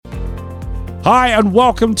Hi, and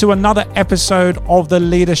welcome to another episode of the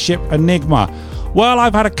Leadership Enigma. Well,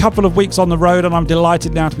 I've had a couple of weeks on the road and I'm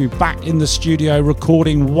delighted now to be back in the studio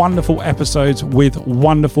recording wonderful episodes with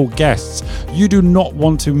wonderful guests. You do not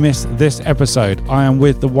want to miss this episode. I am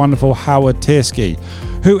with the wonderful Howard Tiersky,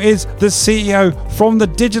 who is the CEO from the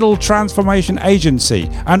Digital Transformation Agency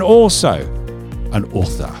and also an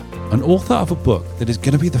author of a book that is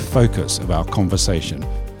going to be the focus of our conversation.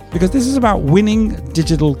 Because this is about winning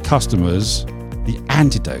digital customers, the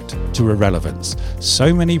antidote to irrelevance.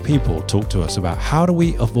 So many people talk to us about how do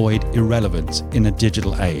we avoid irrelevance in a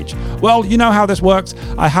digital age. Well, you know how this works.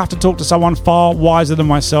 I have to talk to someone far wiser than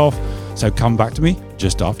myself. So come back to me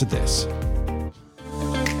just after this.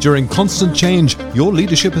 During constant change, your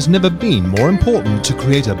leadership has never been more important to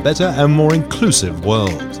create a better and more inclusive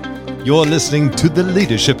world. You're listening to The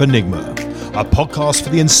Leadership Enigma, a podcast for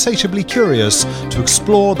the insatiably curious to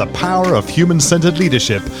explore the power of human-centered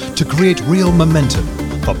leadership to create real momentum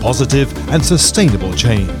for positive and sustainable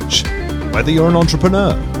change. Whether you're an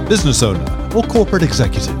entrepreneur, business owner, or corporate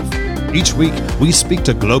executive, each week we speak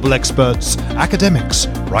to global experts, academics,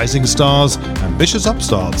 rising stars, ambitious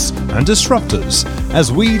upstarts, and disruptors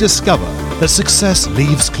as we discover that success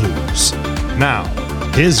leaves clues. Now,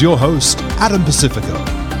 here's your host, Adam Pacifico.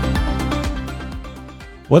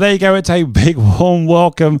 Well, there you go. It's a big warm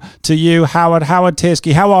welcome to you, Howard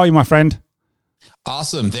Tiersky. How are you, my friend?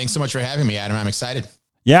 Awesome. Thanks so much for having me, Adam. I'm excited.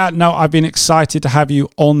 Yeah, no, I've been excited to have you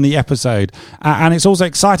on the episode. And it's also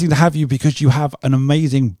exciting to have you because you have an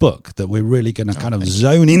amazing book that we're really going to kind of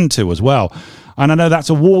zone into as well. And I know that's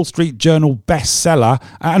a Wall Street Journal bestseller.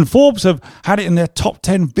 And Forbes have had it in their top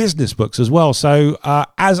 10 business books as well. So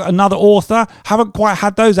as another author, haven't quite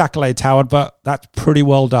had those accolades, Howard, but that's pretty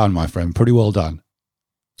well done, my friend. Pretty well done.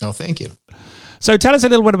 Oh, thank you. So tell us a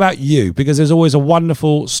little bit about you, because there's always a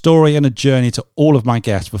wonderful story and a journey to all of my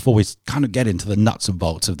guests before we kind of get into the nuts and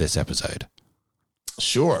bolts of this episode.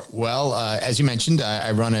 Sure. Well, as you mentioned, I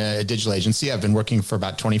run a digital agency. I've been working for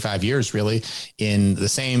about 25 years, really, in the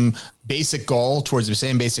same basic goal, which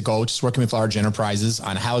is working with large enterprises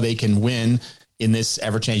on how they can win in this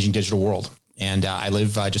ever-changing digital world. And I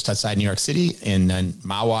live just outside New York City in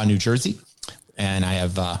Mahwah, New Jersey. And I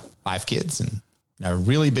have 5 kids and a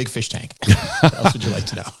really big fish tank. What else would you like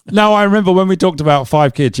to know? No, I remember when we talked about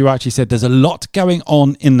 5 kids, you actually said there's a lot going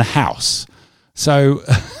on in the house. So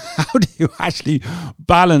how do you actually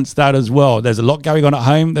balance that as well? There's a lot going on at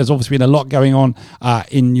home. There's obviously been a lot going on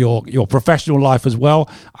in your professional life as well.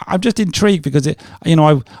 I'm just intrigued because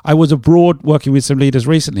I was abroad working with some leaders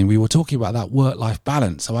recently and we were talking about that work-life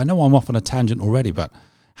balance. So I know I'm off on a tangent already, but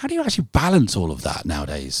how do you actually balance all of that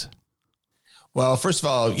nowadays? Well, first of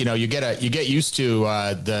all, you get used to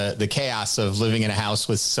the chaos of living in a house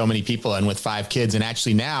with so many people and with 5 kids. And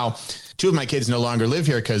actually now 2 of my kids no longer live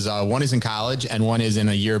here because one is in college and one is in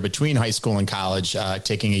a year between high school and college,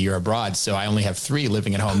 taking a year abroad. So I only have 3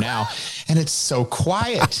 living at home now, and it's so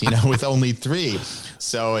quiet, with only 3.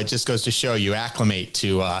 So it just goes to show you acclimate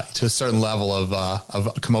to a certain level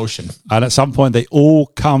of commotion. And at some point, they all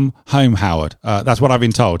come home, Howard. That's what I've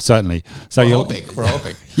been told, certainly. So We're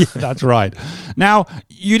hoping. Yeah, that's right. Now,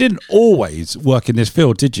 you didn't always work in this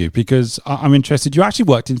field, did you? Because I'm interested. You actually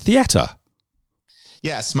worked in theater.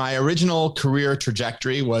 Yes, my original career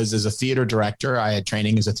trajectory was as a theater director. I had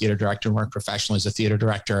training as a theater director and worked professionally as a theater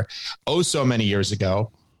director so many years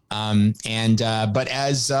ago. But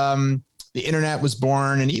as the internet was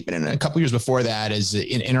born, and even in a couple years before that, as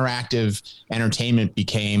interactive entertainment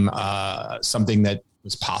became something that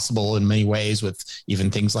was possible in many ways with even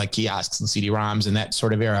things like kiosks and CD-ROMs and that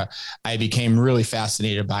sort of era, I became really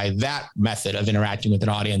fascinated by that method of interacting with an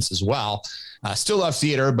audience as well. Still love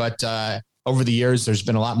theater, but over the years, there's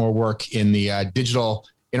been a lot more work in the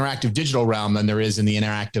interactive digital realm than there is in the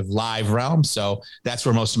interactive live realm. So that's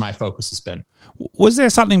where most of my focus has been. Was there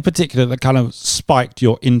something particular that kind of spiked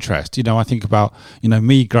your interest? I think about,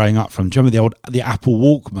 me growing up from, do you remember the Apple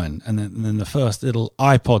Walkman and then the first little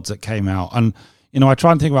iPods that came out? And, I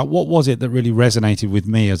try and think about what was it that really resonated with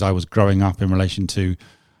me as I was growing up in relation to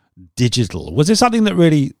digital? Was there something that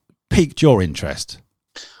really piqued your interest?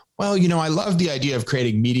 Well, I love the idea of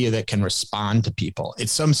creating media that can respond to people.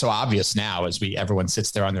 It's so obvious now as everyone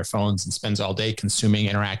sits there on their phones and spends all day consuming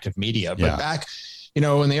interactive media. But back, in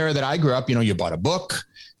the era that I grew up, you bought a book,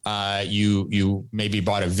 you maybe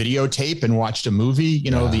bought a videotape and watched a movie. The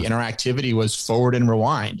interactivity was forward and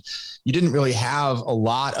rewind. You didn't really have a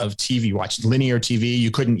lot of TV. You watched linear TV. You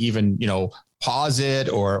couldn't even, pause it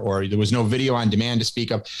or there was no video on demand to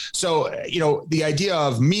speak of. So, the idea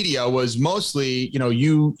of media was mostly,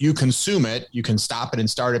 you consume it, you can stop it and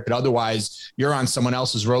start it, but otherwise you're on someone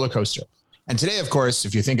else's roller coaster. And today, of course,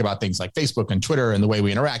 if you think about things like Facebook and Twitter and the way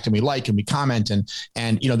we interact and we like and we comment and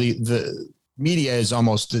the media is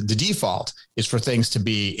almost the default is for things to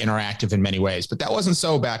be interactive in many ways, but that wasn't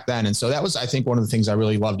so back then. And so that was, I think, one of the things I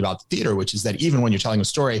really loved about the theater, which is that even when you're telling a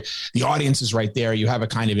story, the audience is right there. You have a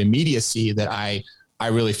kind of immediacy that I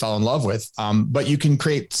really fell in love with. But you can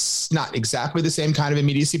create not exactly the same kind of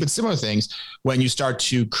immediacy, but similar things when you start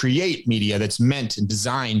to create media that's meant and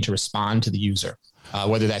designed to respond to the user.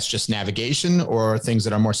 Whether that's just navigation or things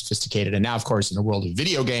that are more sophisticated. And now, of course, in the world of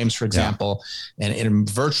video games, for example, and in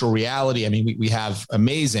virtual reality, I mean, we have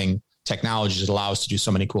amazing technologies that allow us to do so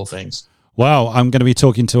many cool things. Well, I'm going to be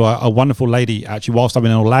talking to a wonderful lady, actually, whilst I'm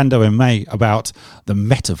in Orlando in May, about the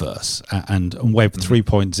metaverse and Web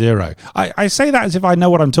 3.0. I say that as if I know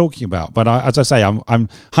what I'm talking about, but as I say, I'm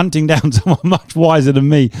hunting down someone much wiser than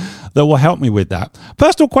me that will help me with that.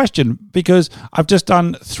 Personal question, because I've just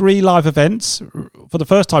done 3 live events for the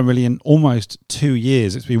first time really in almost 2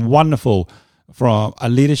 years. It's been wonderful from a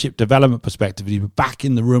leadership development perspective to be back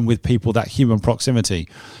in the room with people, that human proximity.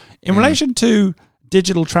 In relation to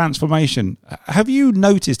digital transformation, have you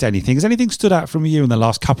noticed anything? Has anything stood out from you in the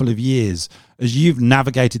last couple of years as you've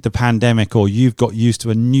navigated the pandemic or you've got used to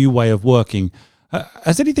a new way of working?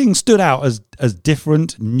 Has anything stood out as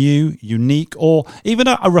different, new, unique, or even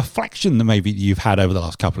a reflection that maybe you've had over the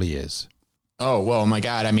last couple of years? Oh, well, my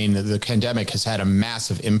God. I mean, the pandemic has had a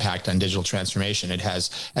massive impact on digital transformation. It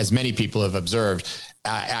has, as many people have observed,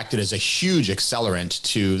 acted as a huge accelerant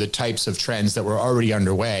to the types of trends that were already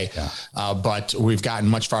underway. But we've gotten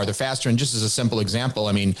much farther faster. And just as a simple example,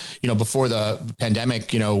 I mean, before the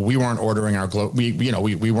pandemic, we weren't ordering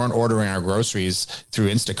we weren't ordering our groceries through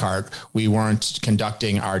Instacart. We weren't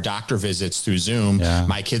conducting our doctor visits through Zoom.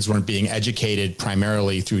 My kids weren't being educated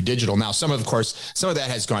primarily through digital. Now, some of that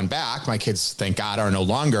has gone back. My kids, thank God, are no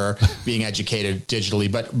longer being educated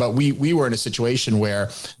digitally. But we were in a situation where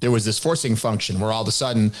there was this forcing function where all of a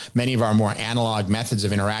sudden, many of our more analog methods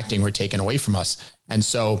of interacting were taken away from us. And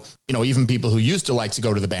so, even people who used to like to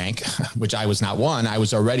go to the bank, which I was not one, I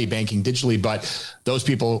was already banking digitally, but those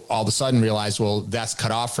people all of a sudden realized, well, that's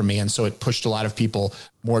cut off from me. And so it pushed a lot of people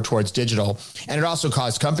more towards digital. And it also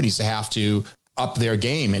caused companies to have to up their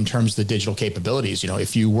game in terms of the digital capabilities.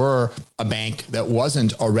 If you were a bank that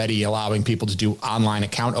wasn't already allowing people to do online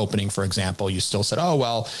account opening, for example, you still said, oh,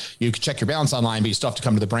 well, you could check your balance online, but you still have to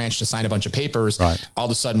come to the branch to sign a bunch of papers. Right. All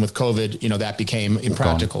of a sudden with COVID, that became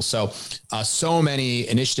impractical. So many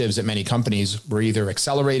initiatives at many companies were either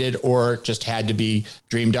accelerated or just had to be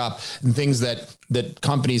dreamed up, and things that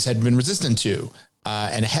companies had been resistant to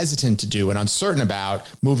and hesitant to do and uncertain about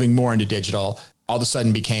moving more into digital all of a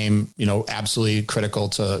sudden became, absolutely critical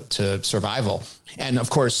to survival. And of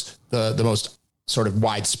course, the most sort of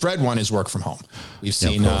widespread one is work from home. We've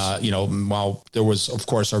seen, while there was, of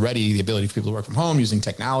course, already the ability for people to work from home using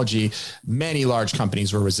technology, many large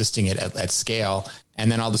companies were resisting it at scale.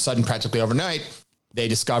 And then all of a sudden, practically overnight, they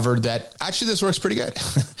discovered that actually this works pretty good.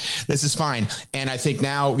 This is fine. And I think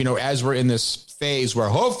now, as we're in this phase where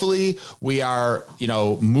hopefully we are,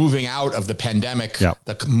 moving out of the pandemic,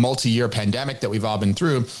 the multi-year pandemic that we've all been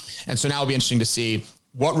through. And so now it'll be interesting to see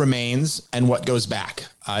what remains and what goes back.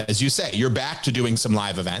 As you say, you're back to doing some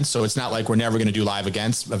live events. So it's not like we're never going to do live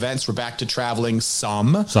events. We're back to traveling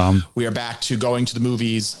some. We are back to going to the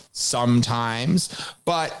movies sometimes,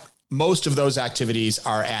 but most of those activities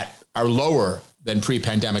are lower than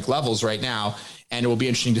pre-pandemic levels right now. And it will be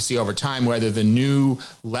interesting to see over time whether the new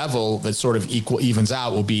level that sort of evens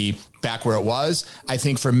out will be back where it was. I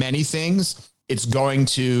think for many things, it's going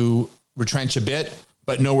to retrench a bit,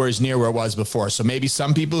 but nowhere is near where it was before. So maybe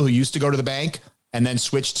some people who used to go to the bank and then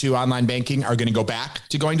switch to online banking are going to go back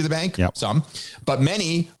to going to the bank. Some, but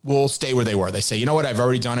many will stay where they were. They say, you know what, I've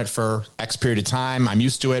already done it for X period of time. I'm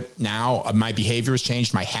used to it. Now my behavior has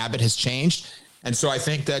changed. My habit has changed. And so I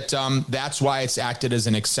think that that's why it's acted as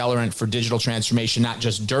an accelerant for digital transformation, not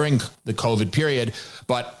just during the COVID period,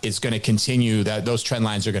 but it's going to continue. Those trend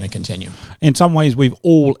lines are going to continue. In some ways, we've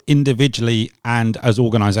all individually and as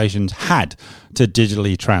organizations had to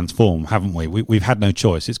digitally transform, haven't we? We've had no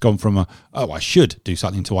choice. It's gone from I should do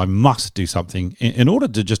something to I must do something in order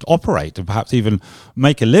to just operate and perhaps even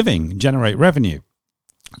make a living, generate revenue.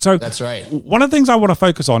 So that's right. One of the things I want to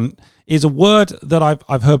focus on is a word that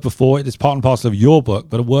I've heard before. It is part and parcel of your book,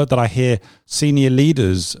 but a word that I hear senior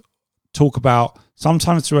leaders talk about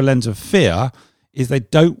sometimes through a lens of fear is they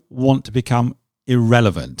don't want to become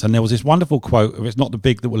irrelevant. And there was this wonderful quote of, it's not the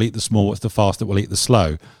big that will eat the small, it's the fast that will eat the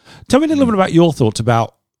slow. Tell me a little bit about your thoughts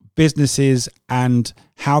about businesses and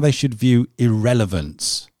how they should view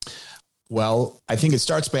irrelevance. Well, I think it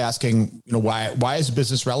starts by asking, why is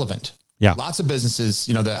business relevant? Yeah. Lots of businesses,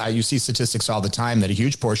 you see statistics all the time that a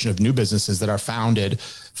huge portion of new businesses that are founded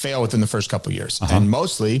fail within the first couple of years. And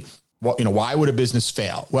mostly, why would a business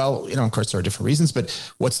fail? Well, of course there are different reasons, but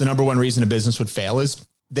what's the number one reason a business would fail is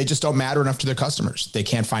they just don't matter enough to their customers. They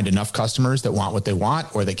can't find enough customers that want what they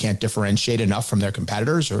want, or they can't differentiate enough from their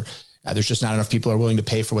competitors, or there's just not enough people who are willing to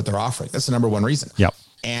pay for what they're offering. That's the number one reason. Yep.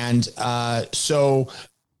 And so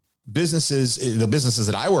the businesses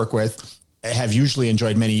that I work with have usually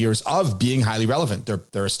enjoyed many years of being highly relevant.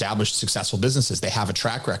 They're established, successful businesses. They have a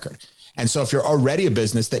track record. And so if you're already a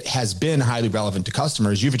business that has been highly relevant to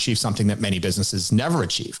customers, you've achieved something that many businesses never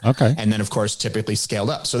achieve. Okay. And then of course, typically scaled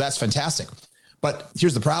up. So that's fantastic. But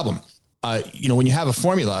here's the problem. When you have a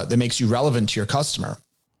formula that makes you relevant to your customer,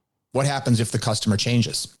 what happens if the customer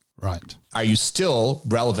changes? Right. Are you still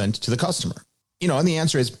relevant to the customer? And the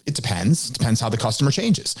answer is, it depends. It depends how the customer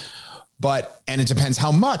changes. And it depends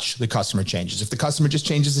how much the customer changes. If the customer just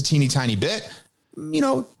changes a teeny tiny bit,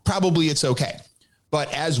 probably it's okay.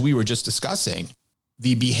 But as we were just discussing,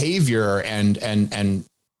 the behavior and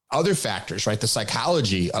other factors, right? The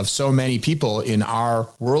psychology of so many people in our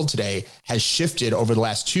world today has shifted over the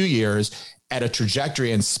last 2 years at a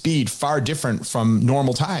trajectory and speed far different from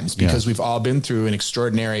normal times, because we've all been through an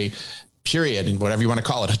extraordinary period, and whatever you want to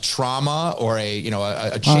call it, a trauma or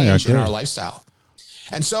a change in our lifestyle.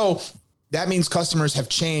 And so that means customers have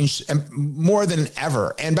changed more than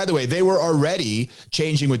ever. And by the way, they were already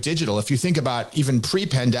changing with digital. If you think about even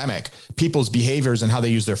pre-pandemic, people's behaviors and how they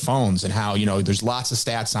use their phones, and how, there's lots of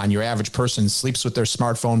stats on your average person sleeps with their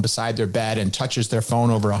smartphone beside their bed and touches their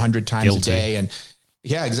phone over 100 times a day. And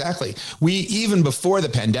yeah, exactly. Even before the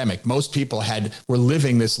pandemic, most people were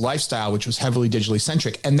living this lifestyle, which was heavily digitally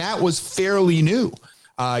centric. And that was fairly new.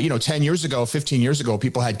 10 years ago, 15 years ago,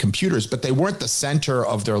 people had computers, but they weren't the center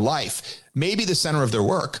of their life. Maybe the center of their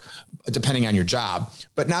work, depending on your job,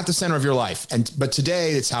 but not the center of your life. But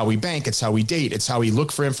today it's how we bank. It's how we date. It's how we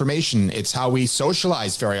look for information. It's how we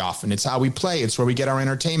socialize very often. It's how we play. It's where we get our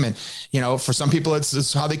entertainment. For some people,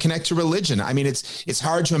 it's how they connect to religion. I mean, it's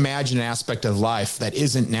hard to imagine an aspect of life that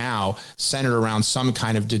isn't now centered around some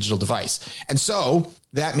kind of digital device. And so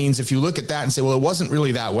that means if you look at that and say, well, it wasn't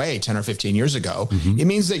really that way 10 or 15 years ago, it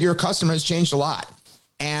means that your customer has changed a lot.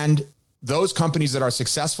 And those companies that are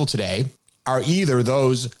successful today are either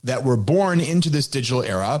those that were born into this digital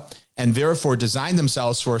era and therefore designed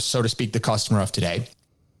themselves for, so to speak, the customer of today,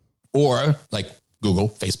 or like Google,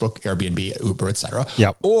 Facebook, Airbnb, Uber, et cetera,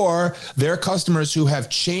 or they're customers who have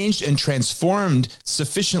changed and transformed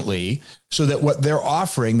sufficiently so that what they're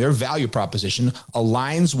offering, their value proposition,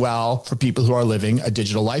 aligns well for people who are living a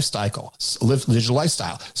digital lifestyle.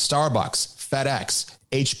 Starbucks, FedEx,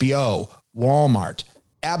 HBO, Walmart.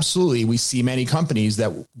 Absolutely, we see many companies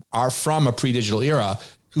that are from a pre-digital era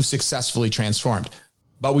who successfully transformed.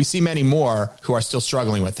 But we see many more who are still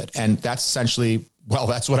struggling with it. And that's essentially,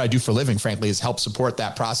 that's what I do for a living, frankly, is help support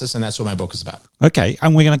that process. And that's what my book is about. Okay.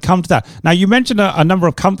 And we're going to come to that. Now, you mentioned a number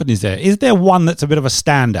of companies there. Is there one that's a bit of a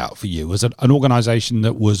standout for you as an organization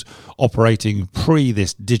that was operating pre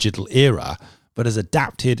this digital era, but has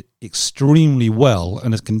adapted extremely well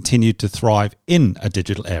and has continued to thrive in a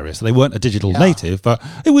digital area? So they weren't a digital native, but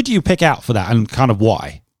who would you pick out for that, and kind of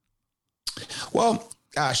why? Well,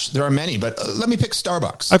 gosh, there are many, but let me pick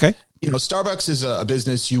Starbucks. Okay. Starbucks is a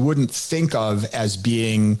business you wouldn't think of as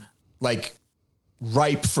being like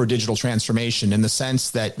ripe for digital transformation, in the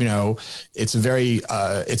sense that, it's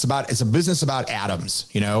a business about atoms.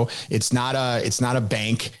 It's not a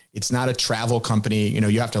bank. It's not a travel company.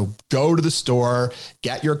 You have to go to the store,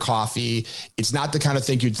 get your coffee. It's not the kind of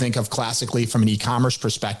thing you'd think of classically from an e-commerce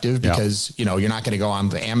perspective, because, you're not going to go on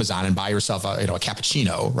the Amazon and buy yourself a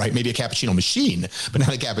cappuccino, right? Maybe a cappuccino machine, but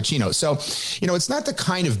not a cappuccino. So, it's not the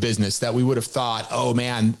kind of business that we would have thought, oh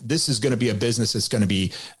man, this is going to be a business that's going to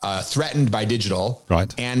be threatened by digital,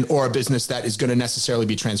 right? Or a business that is going to necessarily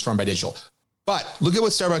be transformed by digital. But look at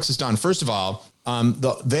what Starbucks has done. First of all,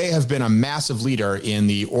 they have been a massive leader in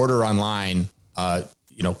the order online,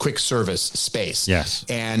 quick service space. Yes.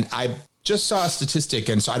 And I just saw a statistic,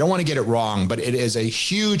 and so I don't want to get it wrong, but it is a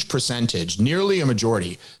huge percentage, nearly a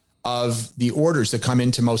majority of the orders that come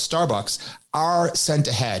into most Starbucks are sent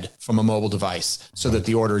ahead from a mobile device so that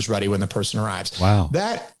the order is ready when the person arrives. Wow.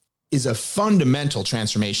 That is a fundamental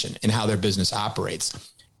transformation in how their business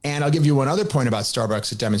operates. And I'll give you one other point about Starbucks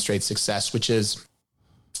that demonstrates success, which is,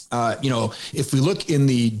 if we look in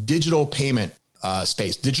the digital payment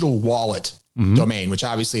space, digital wallet domain, which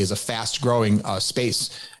obviously is a fast growing space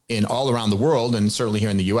in all around the world, and certainly here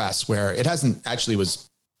in the US, where it hasn't actually was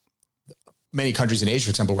many countries in Asia, for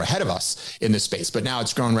example, were ahead of us in this space, but now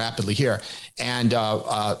it's grown rapidly here. And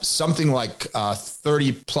something like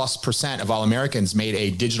 30+% of all Americans made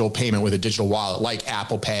a digital payment with a digital wallet, like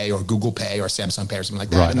Apple Pay or Google Pay or Samsung Pay or something like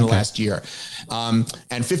that the last year. And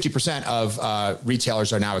 50% of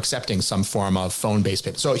retailers are now accepting some form of phone-based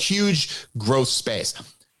payment. So a huge growth space.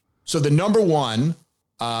 So the number one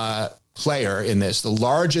player in this, the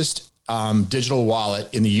largest digital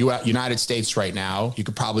wallet in the United States right now, you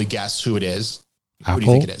could probably guess who it is. Apple? Who do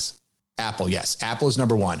you think it is? Apple, yes. Apple is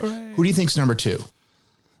number one. Right. Who do you think is number two?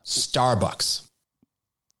 Starbucks.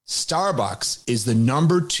 Starbucks is the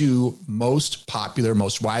number two most popular,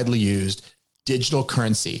 most widely used digital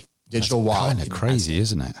currency, digital wallet. Kind of crazy,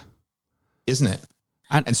 isn't it? Isn't it?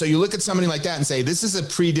 And so you look at somebody like that and say, this is a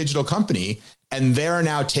pre-digital company, and they're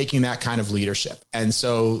now taking that kind of leadership. And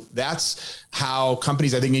so that's how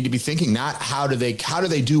companies, I think, need to be thinking, not how do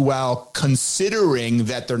they do well, considering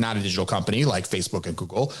that they're not a digital company like Facebook and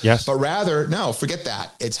Google. Yes. But rather, no, forget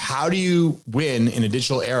that. It's how do you win in a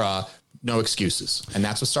digital era? No excuses. And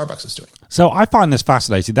that's what Starbucks is doing. So I find this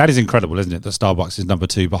fascinating. That is incredible, isn't it? That Starbucks is number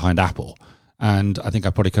two behind Apple. And I think I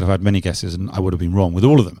probably could have had many guesses and I would have been wrong with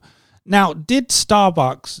all of them. Now, did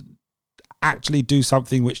Starbucks actually do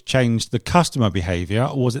something which changed the customer behavior,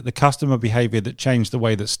 or was it the customer behavior that changed the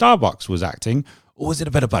way that Starbucks was acting, or was it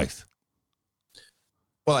a bit of both?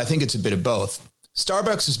 Well, I think it's a bit of both.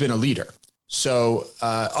 Starbucks has been a leader. So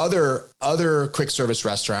other quick service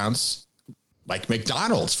restaurants like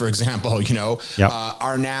McDonald's, for example,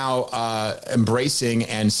 are now embracing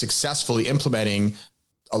and successfully implementing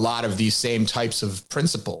a lot of these same types of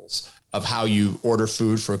principles of how you order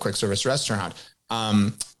food for a quick service restaurant.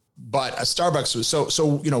 But a Starbucks, so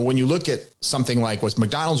when you look at something like what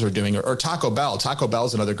McDonald's are doing or Taco Bell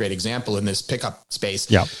is another great example in this pickup space,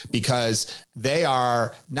 because they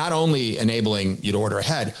are not only enabling you to order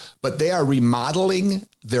ahead, but they are remodeling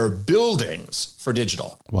their buildings for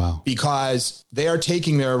digital. Wow. Because they are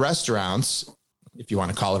taking their restaurants, if you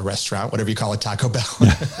want to call it a restaurant, whatever you call it, Taco Bell.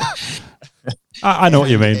 I know what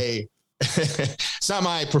you mean. It's not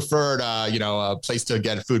my preferred, place to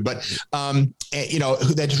get food, but,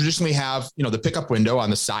 they traditionally have, the pickup window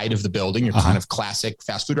on the side of the building, your kind of classic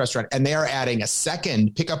fast food restaurant. And they are adding a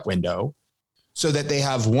second pickup window so that they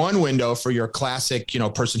have one window for your classic,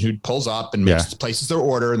 person who pulls up and places their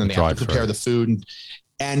order, and then they have to prepare the food.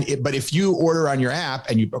 But if you order on your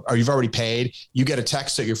app and you've already paid, you get a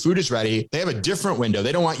text that your food is ready. They have a different window.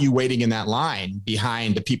 They don't want you waiting in that line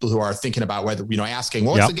behind the people who are thinking about whether, asking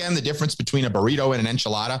once again, the difference between a burrito and an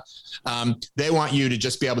enchilada. They want you to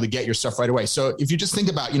just be able to get your stuff right away. So if you just think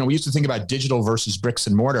about, we used to think about digital versus bricks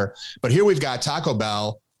and mortar, but here we've got Taco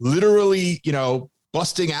Bell literally,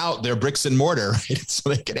 busting out their bricks and mortar, right? So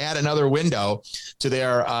they can add another window to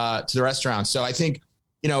their restaurant. So I think,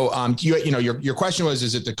 your question was,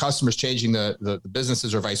 is it the customers changing the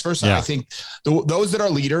businesses or vice versa? Yeah. I think those that are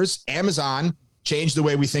leaders, Amazon changed the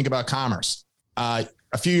way we think about commerce. A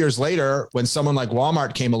few years later, when someone like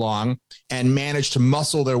Walmart came along and managed to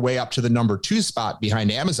muscle their way up to the number 2 spot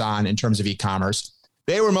behind Amazon in terms of e-commerce,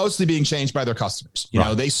 they were mostly being changed by their customers.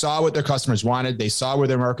 They saw what their customers wanted. They saw where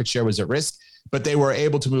their market share was at risk, but they were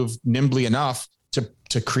able to move nimbly enough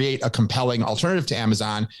to create a compelling alternative to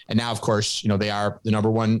Amazon. And now, of course, they are the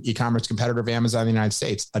number one e-commerce competitor of Amazon in the United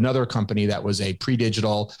States, another company that was a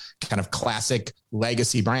pre-digital kind of classic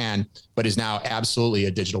legacy brand, but is now absolutely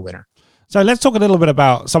a digital winner. So let's talk a little bit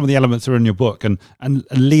about some of the elements that are in your book and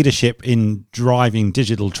leadership in driving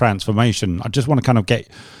digital transformation. I just want to kind of get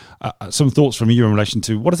some thoughts from you in relation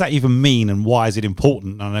to what does that even mean and why is it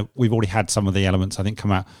important? I know we've already had some of the elements, I think,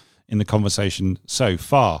 come out in the conversation so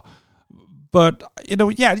far. But, in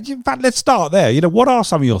fact, let's start there. What are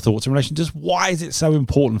some of your thoughts in relation to just why is it so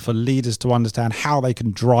important for leaders to understand how they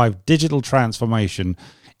can drive digital transformation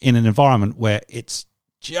in an environment where it's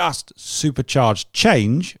just supercharged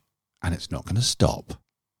change and it's not going to stop?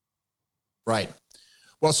 Right.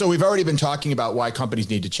 Well, so we've already been talking about why companies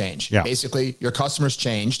need to change. Yeah. Basically, your customers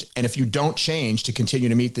changed. And if you don't change to continue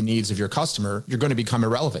to meet the needs of your customer, you're going to become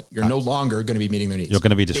irrelevant. You're no longer going to be meeting their needs. You're going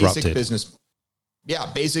to be disrupted.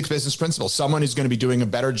 Basic business principles. Someone is going to be doing a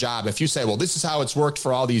better job. If you say, well, this is how it's worked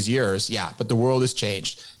for all these years. Yeah, but the world has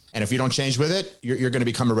changed. And if you don't change with it, you're going to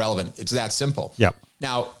become irrelevant. It's that simple. Yeah.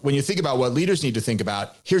 Now, when you think about what leaders need to think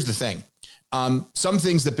about, here's the thing. Some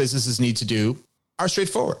things that businesses need to do are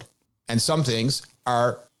straightforward, and some things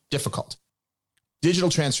are difficult.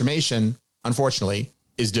 Digital transformation, unfortunately,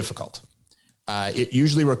 is difficult. It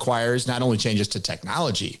usually requires not only changes to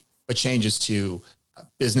technology, but changes to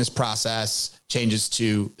business process, changes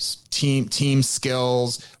to team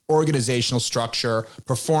skills, organizational structure,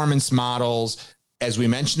 performance models, as we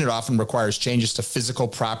mentioned, it often requires changes to physical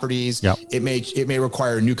properties. Yep. It may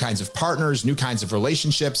require new kinds of partners, new kinds of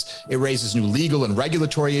relationships. It raises new legal and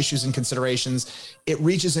regulatory issues and considerations. It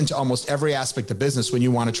reaches into almost every aspect of business when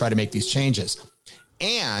you want to try to make these changes.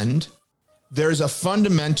 And there's a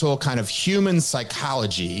fundamental kind of human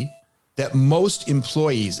psychology that most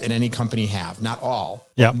employees in any company have, not all,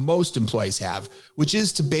 but most employees have, which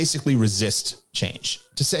is to basically resist change,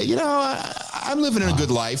 to say, I'm living in a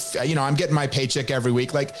good life. I'm getting my paycheck every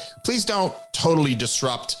week. Like, please don't totally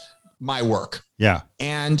disrupt my work. Yeah.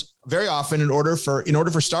 And very often in order for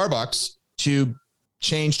Starbucks to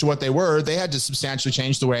change to what they were, they had to substantially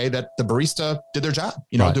change the way that the barista did their job.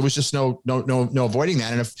 There was just no avoiding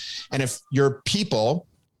that. And if your people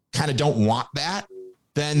kind of don't want that,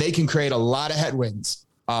 then they can create a lot of headwinds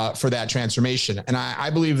for that transformation. And I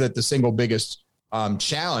believe that the single biggest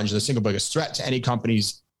challenge, the single biggest threat to any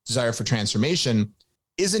company's desire for transformation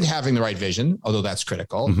isn't having the right vision, although that's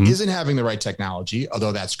critical, isn't having the right technology,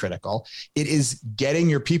 although that's critical. It is getting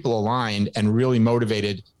your people aligned and really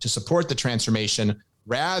motivated to support the transformation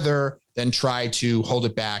rather than try to hold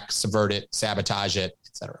it back, subvert it, sabotage it,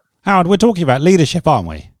 et cetera. Howard, we're talking about leadership, aren't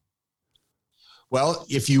we? Well,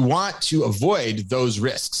 if you want to avoid those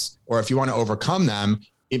risks, or if you want to overcome them,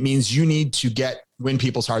 it means you need to win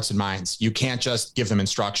people's hearts and minds. You can't just give them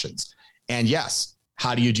instructions. And yes,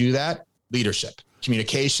 how do you do that? Leadership,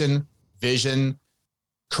 communication, vision,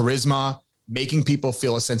 charisma, making people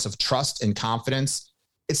feel a sense of trust and confidence.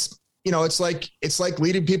 It's like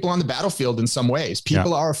leading people on the battlefield in some ways.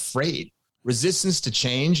 People are afraid. Resistance to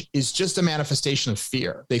change is just a manifestation of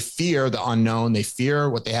fear. They fear the unknown. They fear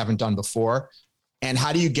what they haven't done before. And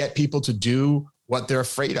how do you get people to do what they're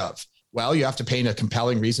afraid of? Well, you have to paint a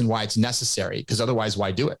compelling reason why it's necessary, because otherwise,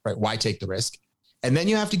 why do it, right? Why take the risk? And then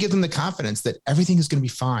you have to give them the confidence that everything is going to be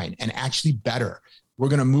fine and actually better. We're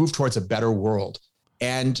going to move towards a better world.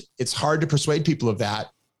 And it's hard to persuade people of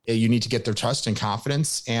that. You need to get their trust and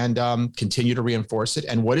confidence and continue to reinforce it.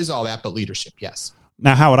 And what is all that but leadership? Yes.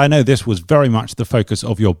 Now, Howard, I know this was very much the focus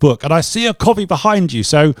of your book, and I see a copy behind you.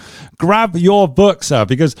 So grab your book, sir,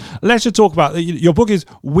 because let's just talk about your book is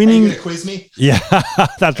Winning. Are you going to quiz me? Yeah,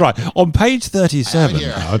 that's right. On page 37,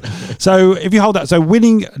 Howard. So if you hold that, so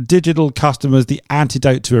Winning Digital Customers, the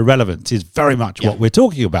Antidote to Irrelevance is very much what we're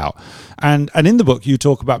talking about. And in the book, you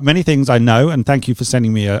talk about many things I know, and thank you for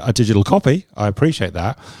sending me a digital copy. I appreciate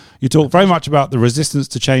that. You talk very much about the resistance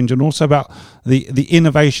to change and also about the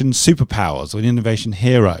innovation superpowers or an innovation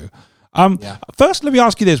hero. First, let me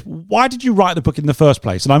ask you this. Why did you write the book in the first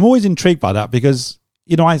place? And I'm always intrigued by that because,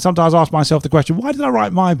 I sometimes ask myself the question, why did I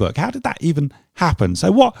write my book? How did that even happen?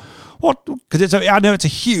 So because I know it's a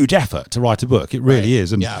huge effort to write a book. It really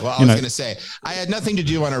is. And I was going to say, I had nothing to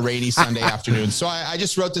do on a rainy Sunday afternoon. So I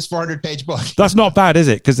just wrote this 400-page book. That's not bad, is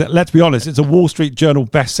it? Because let's be honest, it's a Wall Street Journal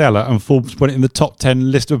bestseller and Forbes put it in the top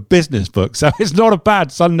 10 list of business books. So it's not a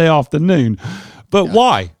bad Sunday afternoon. But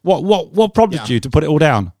why? What prompted you to put it all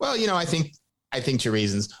down? Well, I think two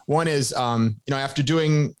reasons. One is, after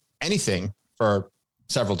doing anything for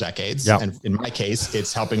several decades, and in my case,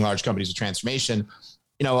 it's helping large companies with transformation.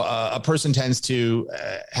 A person tends to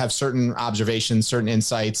have certain observations, certain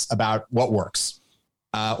insights about what works,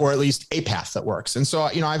 or at least a path that works. And so,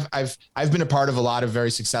 I've been a part of a lot of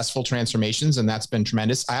very successful transformations, and that's been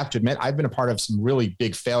tremendous. I have to admit, I've been a part of some really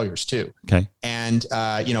big failures too. Okay. And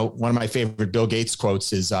one of my favorite Bill Gates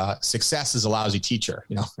quotes is, "Success is a lousy teacher."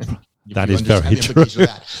 That is very true.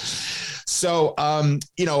 So,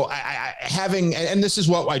 having, and this is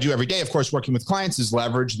what I do every day, of course, working with clients, is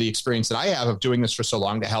leverage the experience that I have of doing this for so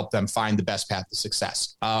long to help them find the best path to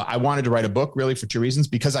success. I wanted to write a book really for two reasons,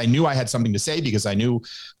 because I knew I had something to say, because I knew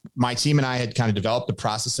my team and I had kind of developed a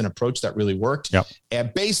process and approach that really worked.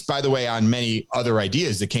 And based, by the way, on many other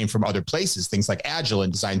ideas that came from other places, things like agile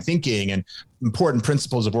and design thinking and important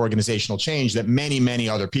principles of organizational change that many, many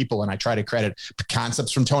other people, and I try to credit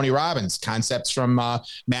concepts from Tony Robbins, concepts from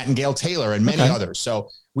Matt and Gail Taylor, and many others. So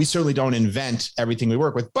we certainly don't invent everything we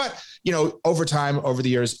work with, but over time, over the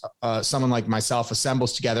years, someone like myself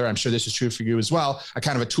assembles together. I'm sure this is true for you as well. A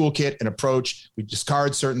kind of a toolkit, an approach. We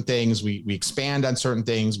discard certain things. We expand on certain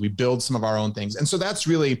things. We build some of our own things. And so that's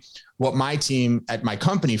really what my team at my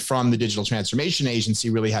company from the Digital Transformation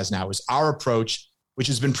Agency really has now, is our approach, which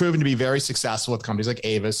has been proven to be very successful with companies like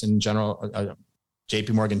Avis and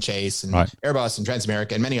JP Morgan Chase and Airbus and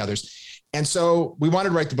Transamerica and many others. And so we wanted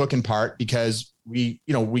to write the book in part because we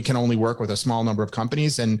can only work with a small number of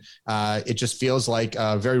companies, and it just feels like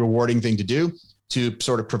a very rewarding thing to do, to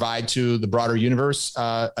sort of provide to the broader universe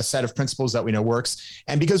a set of principles that we know works.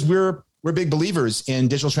 And because we're big believers in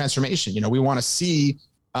digital transformation, we want to see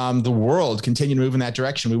the world continue to move in that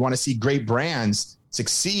direction. We want to see great brands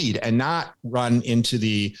succeed and not run into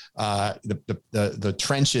the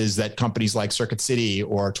trenches that companies like Circuit City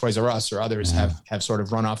or Toys R Us or others have sort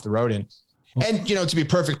of run off the road in. And, to be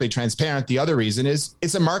perfectly transparent, the other reason is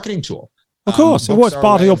it's a marketing tool. Of course. It's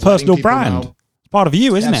part of your personal brand. It's part of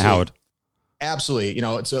you, isn't it, Howard? Absolutely.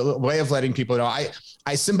 It's a way of letting people know.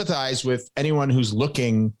 I sympathize with anyone who's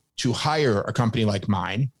looking to hire a company like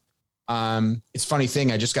mine. It's a funny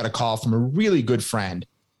thing. I just got a call from a really good friend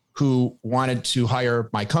who wanted to hire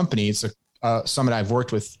my company. It's someone I've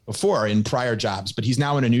worked with before in prior jobs, but he's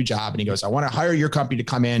now in a new job. And he goes, I want to hire your company to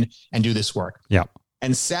come in and do this work. Yeah.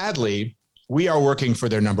 And sadly, we are working for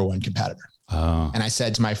their number one competitor. Oh. And I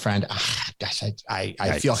said to my friend, gosh,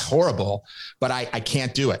 I feel horrible, but I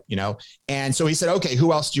can't do it, And so he said, okay,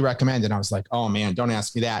 who else do you recommend? And I was like, oh man, don't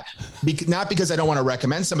ask me that. Not because I don't want to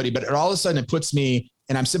recommend somebody, but all of a sudden it puts me,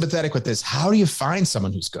 and I'm sympathetic with this. How do you find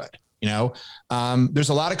someone who's good? There's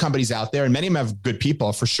a lot of companies out there and many of them have good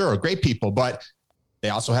people for sure, great people, but they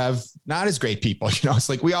also have not as great people. It's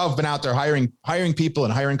like we all have been out there hiring people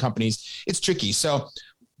and hiring companies. It's tricky. So,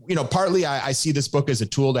 partly I see this book as a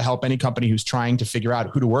tool to help any company who's trying to figure out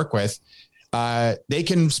who to work with. They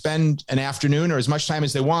can spend an afternoon or as much time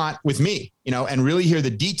as they want with me, and really hear the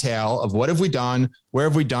detail of what have we done? Where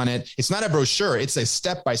have we done it? It's not a brochure. It's a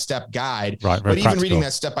step-by-step guide. Right, but even reading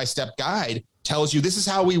that step-by-step guide tells you this is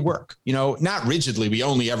how we work, not rigidly. We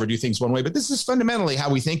only ever do things one way, but this is fundamentally how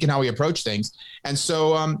we think and how we approach things. And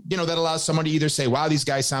so, that allows someone to either say, wow, these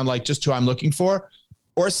guys sound like just who I'm looking for,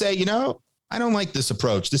 or say, I don't like this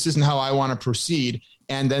approach. This isn't how I want to proceed.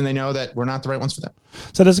 And then they know that we're not the right ones for them.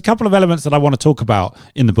 So there's a couple of elements that I want to talk about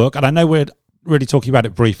in the book. And I know we're really talking about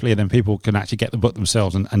it briefly, and then people can actually get the book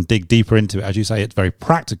themselves and dig deeper into it. As you say, it's very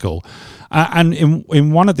practical. And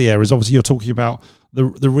in one of the areas, obviously, you're talking about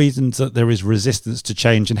the reasons that there is resistance to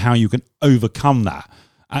change and how you can overcome that.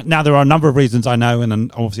 Now, there are a number of reasons I know, and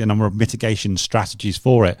obviously a number of mitigation strategies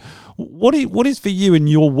for it. What is for you in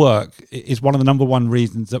your work is one of the number one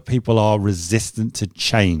reasons that people are resistant to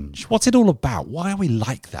change? What's it all about? Why are we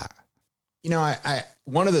like that? I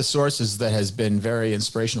one of the sources that has been very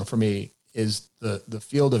inspirational for me is the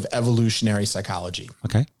field of evolutionary psychology.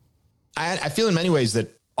 Okay. I feel in many ways that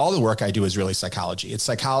all the work I do is really psychology. It's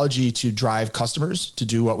psychology to drive customers to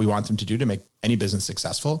do what we want them to do to make any business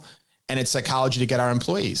successful. And it's psychology to get our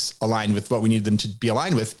employees aligned with what we need them to be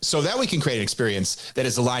aligned with so that we can create an experience that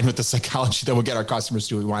is aligned with the psychology that will get our customers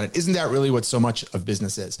to what we want. Isn't that really what so much of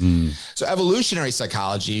business is? So evolutionary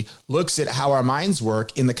psychology looks at how our minds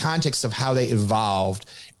work in the context of how they evolved.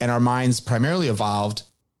 And our minds primarily evolved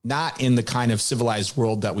not in the kind of civilized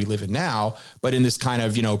world that we live in now, but in this kind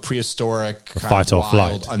of, prehistoric, fight or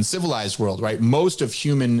flight, uncivilized world, right? Most of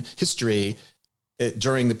human history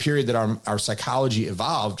during the period that our psychology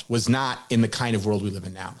evolved was not in the kind of world we live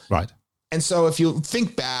in now. Right. And so if you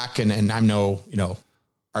think back, and I'm no,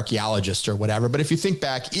 archaeologist or whatever, but if you think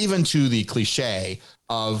back even to the cliche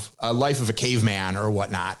of a life of a caveman or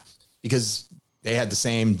whatnot, because they had the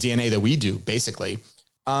same DNA that we do, basically.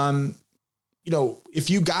 If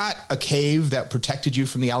you got a cave that protected you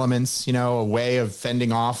from the elements, a way of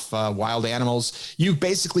fending off wild animals, you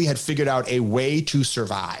basically had figured out a way to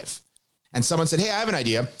survive. And someone said, hey, I have an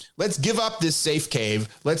idea. Let's give up this safe cave.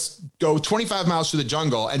 Let's go 25 miles through the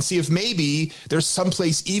jungle and see if maybe there's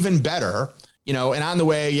someplace even better, and on the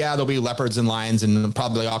way, there'll be leopards and lions and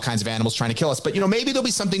probably all kinds of animals trying to kill us. But, maybe there'll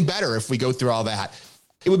be something better if we go through all that.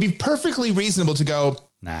 It would be perfectly reasonable to go,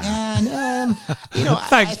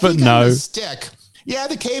 thanks, but no. Stick. Yeah,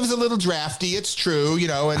 the cave is a little drafty. It's true,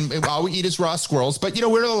 and all we eat is raw squirrels, but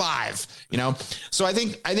we're alive, So I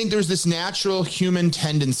think there's this natural human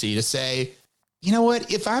tendency to say, you know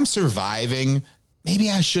what, if I'm surviving,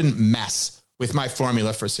 maybe I shouldn't mess with my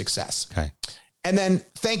formula for success. Okay. And then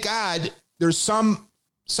thank God there's some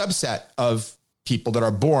subset of people that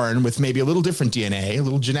are born with maybe a little different DNA, a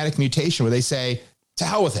little genetic mutation where they say, to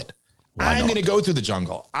hell with it. I'm going to go through the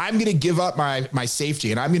jungle. I'm going to give up my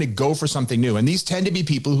safety and I'm going to go for something new. And these tend to be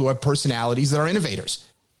people who have personalities that are innovators,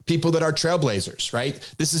 people that are trailblazers, right?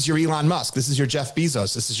 This is your Elon Musk. This is your Jeff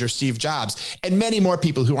Bezos. This is your Steve Jobs, and many more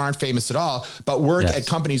people who aren't famous at all, but work at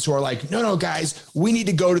companies who are like, no, guys, we need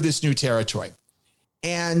to go to this new territory.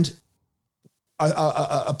 And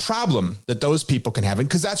a problem that those people can have, and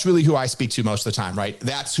because that's really who I speak to most of the time, right?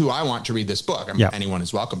 That's who I want to read this book. Anyone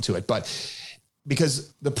is welcome to it. But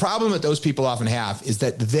because the problem that those people often have is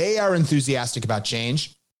that they are enthusiastic about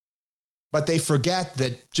change, but they forget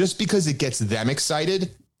that just because it gets them excited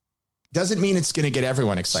doesn't mean it's going to get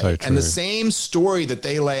everyone excited. And the same story that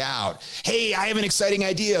they lay out, hey, I have an exciting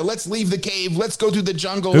idea. Let's leave the cave. Let's go through the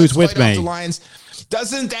jungle. Who's with me? The lions.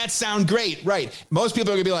 Doesn't that sound great? Right. Most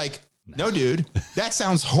people are going to be like, no, dude, that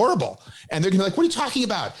sounds horrible. And they're going to be like, what are you talking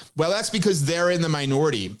about? Well, that's because they're in the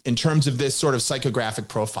minority in terms of this sort of psychographic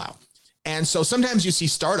profile. And so sometimes you see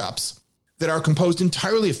startups that are composed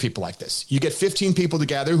entirely of people like this. You get 15 people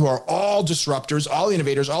together who are all disruptors, all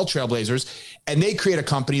innovators, all trailblazers, and they create a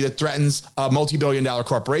company that threatens a multi-billion-dollar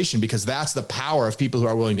corporation because that's the power of people who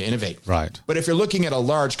are willing to innovate. Right. But if you're looking at a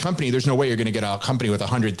large company, there's no way you're going to get a company with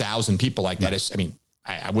 100,000 people like that.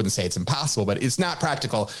 I wouldn't say it's impossible, but it's not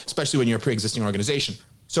practical, especially when you're a pre-existing organization.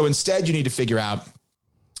 So instead, you need to figure out,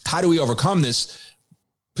 how do we overcome this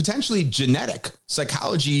potentially genetic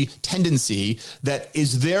psychology tendency that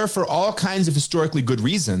is there for all kinds of historically good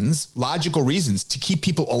reasons, logical reasons to keep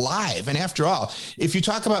people alive. And after all, if you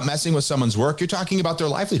talk about messing with someone's work, you're talking about their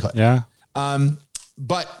livelihood. Yeah.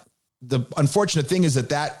 But the unfortunate thing is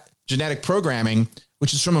that genetic programming,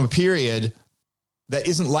 which is from a period that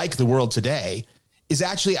isn't like the world today, is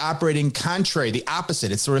actually operating contrary, the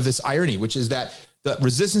opposite. It's sort of this irony, which is that the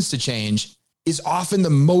resistance to change is often the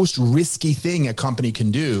most risky thing a company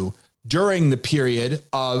can do during the period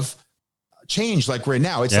of change like we're in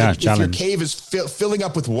now. It's like challenge. If your cave is filling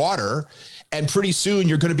up with water and pretty soon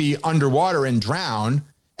you're going to be underwater and drown,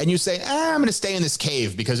 and you say, I'm going to stay in this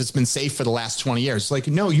cave because it's been safe for the last 20 years. It's like,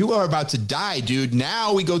 no, you are about to die, dude.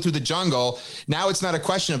 Now we go through the jungle. Now it's not a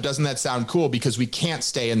question of, doesn't that sound cool? Because we can't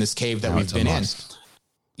stay in this cave that we've been in.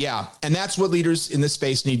 Yeah. And that's what leaders in this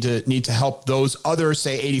space need to help those other,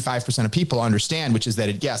 say 85% of people understand, which is that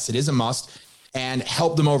it is a must, and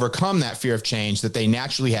help them overcome that fear of change that they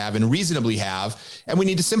naturally have and reasonably have. And we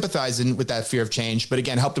need to sympathize with that fear of change, but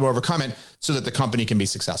again, help them overcome it so that the company can be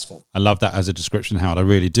successful. I love that as a description, Howard. I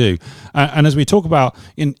really do. And as we talk about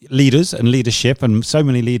in leaders and leadership, and so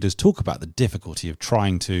many leaders talk about the difficulty of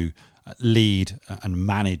trying to lead and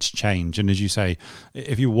manage change. And as you say,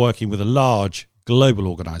 if you're working with a large global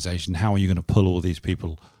organization, how are you going to pull all these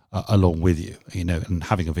people along with you? And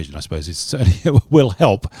having a vision, I suppose, it certainly will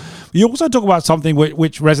help. You also talk about something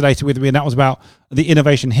which resonated with me, and that was about the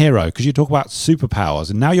innovation hero, because you talk about superpowers,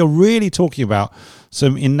 and now you're really talking about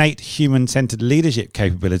some innate human-centered leadership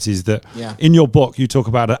capabilities that in your book you talk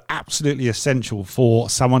about are absolutely essential for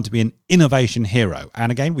someone to be an innovation hero.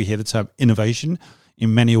 And again, we hear the term innovation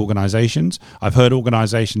in many organizations. I've heard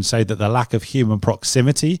organizations say that the lack of human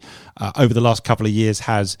proximity over the last couple of years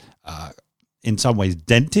has in some ways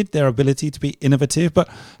dented their ability to be innovative. But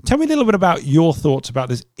tell me a little bit about your thoughts about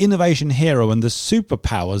this innovation hero and the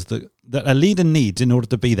superpowers that a leader needs in order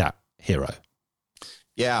to be that hero.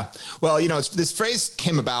 Yeah. Well, this phrase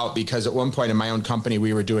came about because at one point in my own company,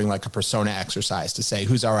 we were doing like a persona exercise to say,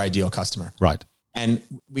 who's our ideal customer? Right. And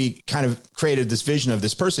we kind of created this vision of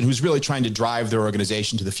this person who's really trying to drive their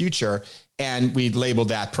organization to the future. And we labeled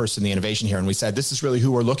that person the innovation hero. And we said, this is really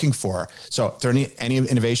who we're looking for. So if there are any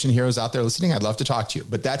innovation heroes out there listening, I'd love to talk to you.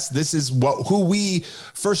 But this is who we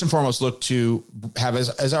first and foremost look to have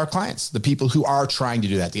as our clients, the people who are trying to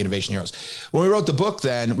do that, the innovation heroes. When we wrote the book,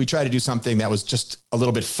 then we tried to do something that was just a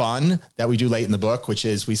little bit fun that we do late in the book, which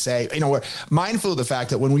is we say, we're mindful of the fact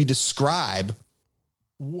that when we describe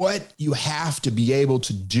what you have to be able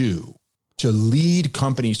to do to lead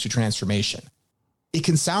companies to transformation, it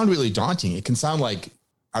can sound really daunting. It can sound like,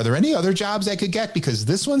 are there any other jobs I could get? Because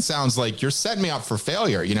this one sounds like you're setting me up for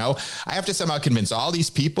failure. I have to somehow convince all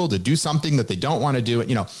these people to do something that they don't want to do.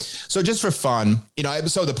 So just for fun,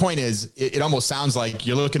 so the point is, it almost sounds like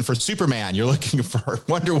you're looking for Superman. You're looking for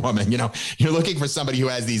Wonder Woman. You're looking for somebody who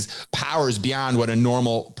has these powers beyond what a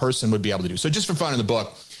normal person would be able to do. So just for fun in the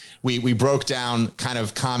book, we broke down kind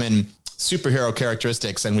of common superhero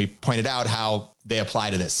characteristics, and we pointed out how they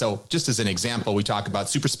apply to this. So just as an example, we talk about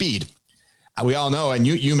super speed. We all know, and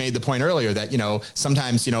you made the point earlier that,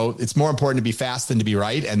 sometimes, it's more important to be fast than to be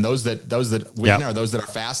right. And those that win are those that are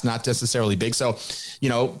fast, not necessarily big. So,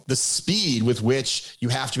 the speed with which you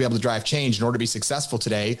have to be able to drive change in order to be successful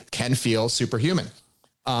today can feel superhuman.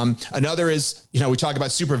 Another is, we talk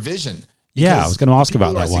about supervision. Yeah, I was going to ask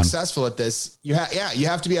about that one. Successful at this, you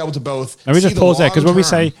have to be able to both. Let me just pause there, because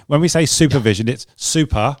when we say supervision, it's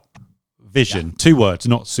super vision, 2 words,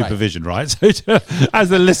 not supervision, right? So as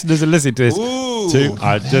the listeners are listening to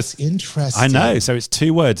this, that's interesting. I know. So it's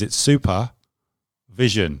 2 words. It's super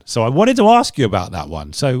vision. So I wanted to ask you about that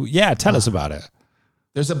one. So tell us about it.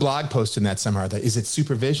 There's a blog post in that somewhere. Is it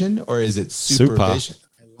supervision or is it supervision?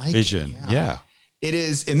 I like vision. Yeah. It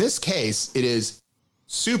is. In this case, it is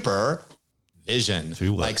super vision,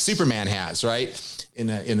 like Superman has, right? In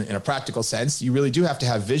a practical sense, you really do have to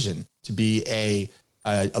have vision to be a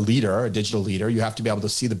leader, a digital leader. You have to be able to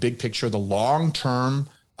see the big picture, the long-term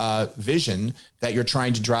vision that you're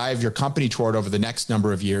trying to drive your company toward over the next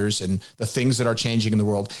number of years and the things that are changing in the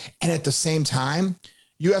world. And at the same time,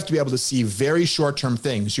 you have to be able to see very short-term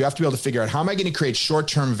things. You have to be able to figure out, how am I going to create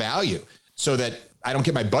short-term value so that I don't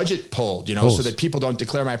get my budget pulled, so that people don't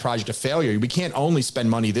declare my project a failure. We can't only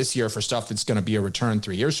spend money this year for stuff that's going to be a return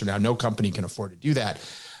 3 years from now. No company can afford to do that.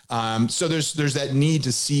 So there's that need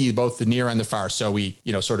to see both the near and the far. So we,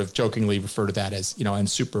 sort of jokingly refer to that as, and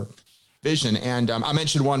supervision. And I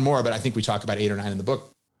mentioned one more, but I think we talk about 8 or 9 in the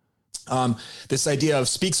book. This idea of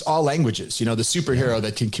speaks all languages, the superhero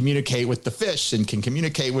that can communicate with the fish and can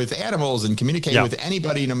communicate with animals and communicate with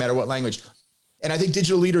anybody, no matter what language. And I think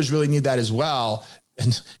digital leaders really need that as well.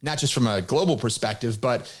 And not just from a global perspective,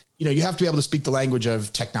 but, you have to be able to speak the language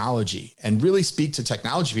of technology and really speak to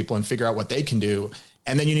technology people and figure out what they can do.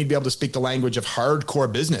 And then you need to be able to speak the language of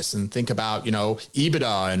hardcore business and think about,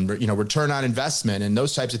 EBITDA and, return on investment and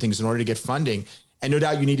those types of things in order to get funding. And no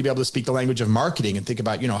doubt you need to be able to speak the language of marketing and think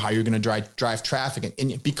about, how you're going to drive traffic.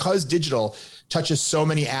 And because digital touches so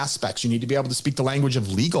many aspects, you need to be able to speak the language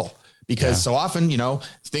of legal. Because so often,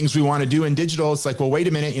 things we want to do in digital, it's like, well, wait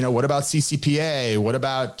a minute, what about CCPA? What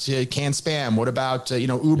about can spam? What about,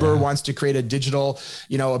 Uber wants to create a digital,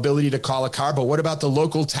 ability to call a car, but what about the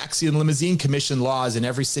local taxi and limousine commission laws in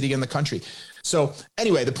every city in the country? So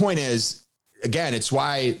anyway, the point is, again, it's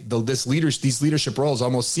why these leadership roles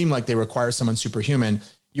almost seem like they require someone superhuman.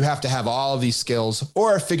 You have to have all of these skills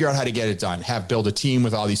or figure out how to get it done, build a team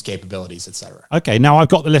with all these capabilities, et cetera. Okay, now I've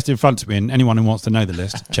got the list in front of me, and anyone who wants to know the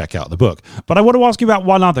list, check out the book. But I want to ask you about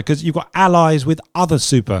one other, because you've got allies with other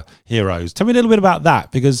superheroes. Tell me a little bit about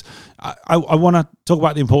that, because I want to talk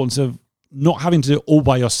about the importance of not having to do it all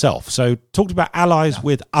by yourself. So talk about allies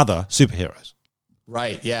with other superheroes.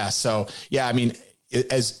 Right, yeah. So, I mean,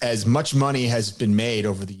 as much money has been made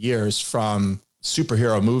over the years from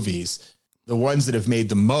superhero movies, the ones that have made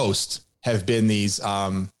the most have been these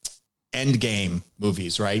Endgame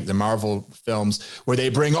movies, right? The Marvel films where they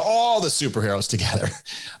bring all the superheroes together.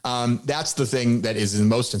 That's the thing that is the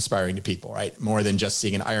most inspiring to people, right? More than just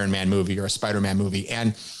seeing an Iron Man movie or a Spider-Man movie.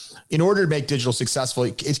 And in order to make digital successful,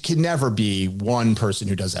 it can never be one person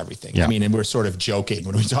who does everything. Yeah. I mean, and we're sort of joking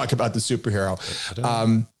when we talk about the superhero.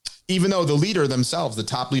 Even though the leader themselves, the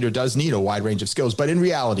top leader, does need a wide range of skills. But in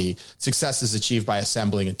reality, success is achieved by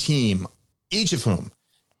assembling a team, each of whom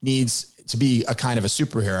needs to be a kind of a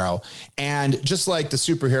superhero. And just like the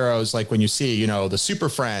superheroes, like when you see, the Super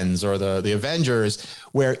Friends or the Avengers,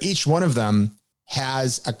 where each one of them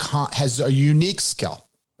has a unique skill,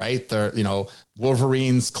 right?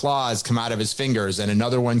 Wolverine's claws come out of his fingers, and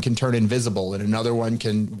another one can turn invisible, and another one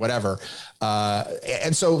can whatever.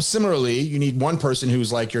 And so similarly, you need one person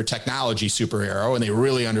who's like your technology superhero, and they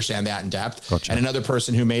really understand that in depth. Gotcha. And another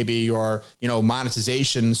person who may be your,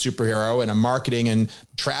 monetization superhero and a marketing and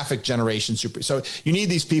traffic generation super. So you need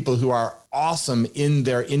these people who are awesome in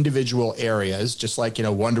their individual areas, just like,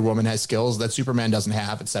 Wonder Woman has skills that Superman doesn't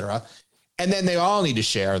have, et cetera. And then they all need to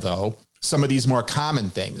share, though, some of these more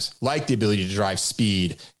common things, like the ability to drive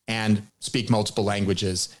speed and speak multiple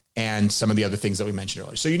languages and some of the other things that we mentioned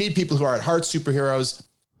earlier. So you need people who are at heart superheroes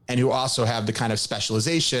and who also have the kind of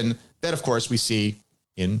specialization that, of course, we see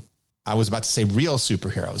in, I was about to say real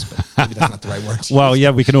superheroes, but maybe that's not the right word. Well, yeah,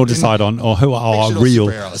 we can all decide on who are real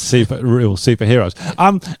superheroes.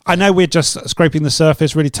 I know we're just scraping the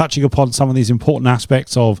surface, really touching upon some of these important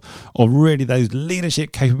aspects of really those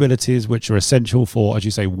leadership capabilities, which are essential for, as you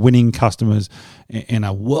say, winning customers in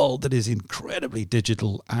a world that is incredibly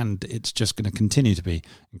digital, and it's just going to continue to be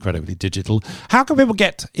incredibly digital. How can people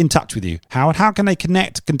get in touch with you, Howard? How can they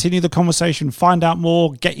connect, continue the conversation, find out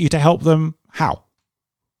more, get you to help them? How?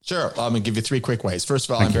 Sure. I'm going to give you 3 quick ways. First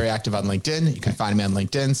of all, I'm very active on LinkedIn. You can find me on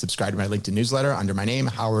LinkedIn. Subscribe to my LinkedIn newsletter under my name,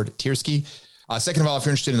 Howard Tiersky. Second of all, if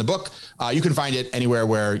you're interested in the book, you can find it anywhere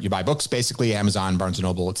where you buy books, basically Amazon, Barnes &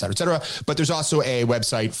 Noble, et cetera, et cetera. But there's also a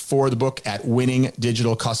website for the book at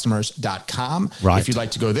winningdigitalcustomers.com. Right. If you'd like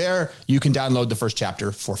to go there, you can download the first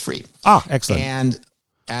chapter for free. Excellent.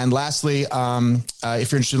 And lastly, if you're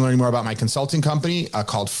interested in learning more about my consulting company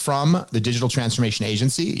called From, the Digital Transformation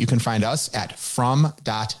Agency, you can find us at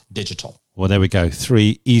from.digital. Well, there we go.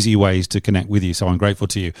 3 easy ways to connect with you. So I'm grateful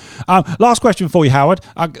to you. Last question for you, Howard.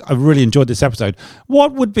 I really enjoyed this episode.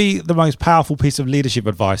 What would be the most powerful piece of leadership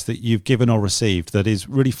advice that you've given or received that is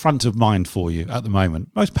really front of mind for you at the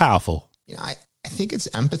moment? Most powerful? I think it's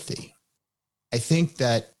empathy. I think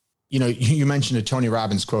that, you mentioned a Tony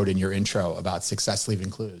Robbins quote in your intro about success leaving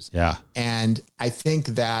clues. Yeah. And I think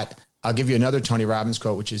that I'll give you another Tony Robbins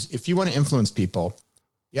quote, which is, if you want to influence people,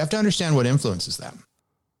 you have to understand what influences them.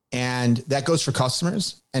 And that goes for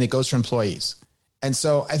customers and it goes for employees. And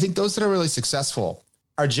so I think those that are really successful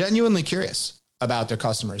are genuinely curious about their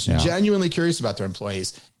customers, genuinely curious about their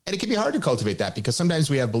employees. And it can be hard to cultivate that because sometimes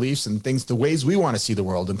we have beliefs and things, the ways we want to see the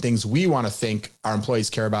world and things we want to think our employees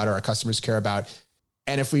care about or our customers care about.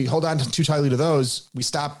 And if we hold on too tightly to those, we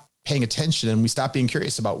stop paying attention and we stop being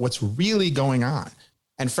curious about what's really going on.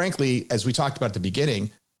 And frankly, as we talked about at the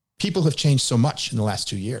beginning, people have changed so much in the last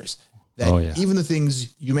 2 years that even the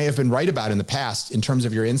things you may have been right about in the past in terms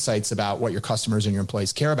of your insights about what your customers and your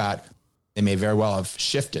employees care about, they may very well have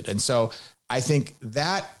shifted. And so I think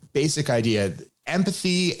that basic idea,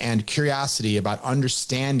 empathy and curiosity about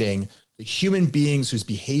understanding the human beings whose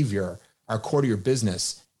behavior are core to your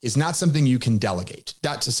business is not something you can delegate.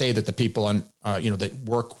 Not to say that the people that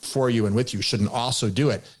work for you and with you shouldn't also do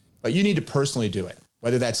it, but you need to personally do it.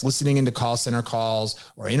 Whether that's listening into call center calls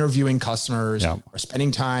or interviewing customers or spending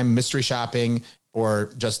time mystery shopping or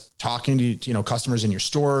just talking to, customers in your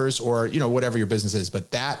stores or, whatever your business is. But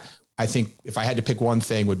that, I think if I had to pick one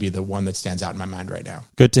thing, would be the one that stands out in my mind right now.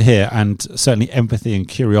 Good to hear. And certainly empathy and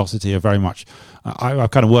curiosity are very much, I'm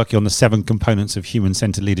kind of working on the 7 components of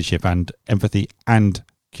human-centered leadership, and empathy and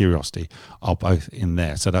curiosity are both in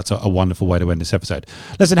there. So that's a wonderful way to end this episode.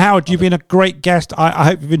 Listen, Howard, you've been a great guest. I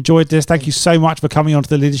hope you've enjoyed this. Thank you so much for coming on to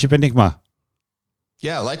the Leadership Enigma.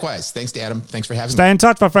 Yeah, likewise. Thanks to Adam. Thanks for having me. Stay in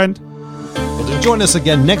touch, my friend. Join us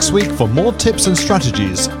again next week for more tips and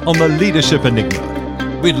strategies on the Leadership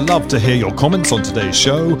Enigma. We'd love to hear your comments on today's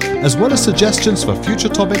show, as well as suggestions for future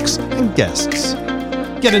topics and guests.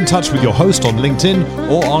 Get in touch with your host on LinkedIn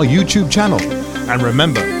or our YouTube channel. And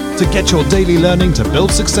remember to get your daily learning to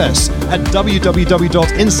build success at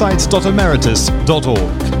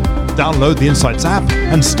www.insights.emeritus.org. Download the Insights app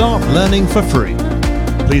and start learning for free.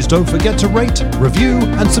 Please don't forget to rate, review,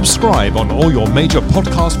 and subscribe on all your major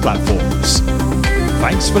podcast platforms.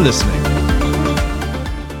 Thanks for listening.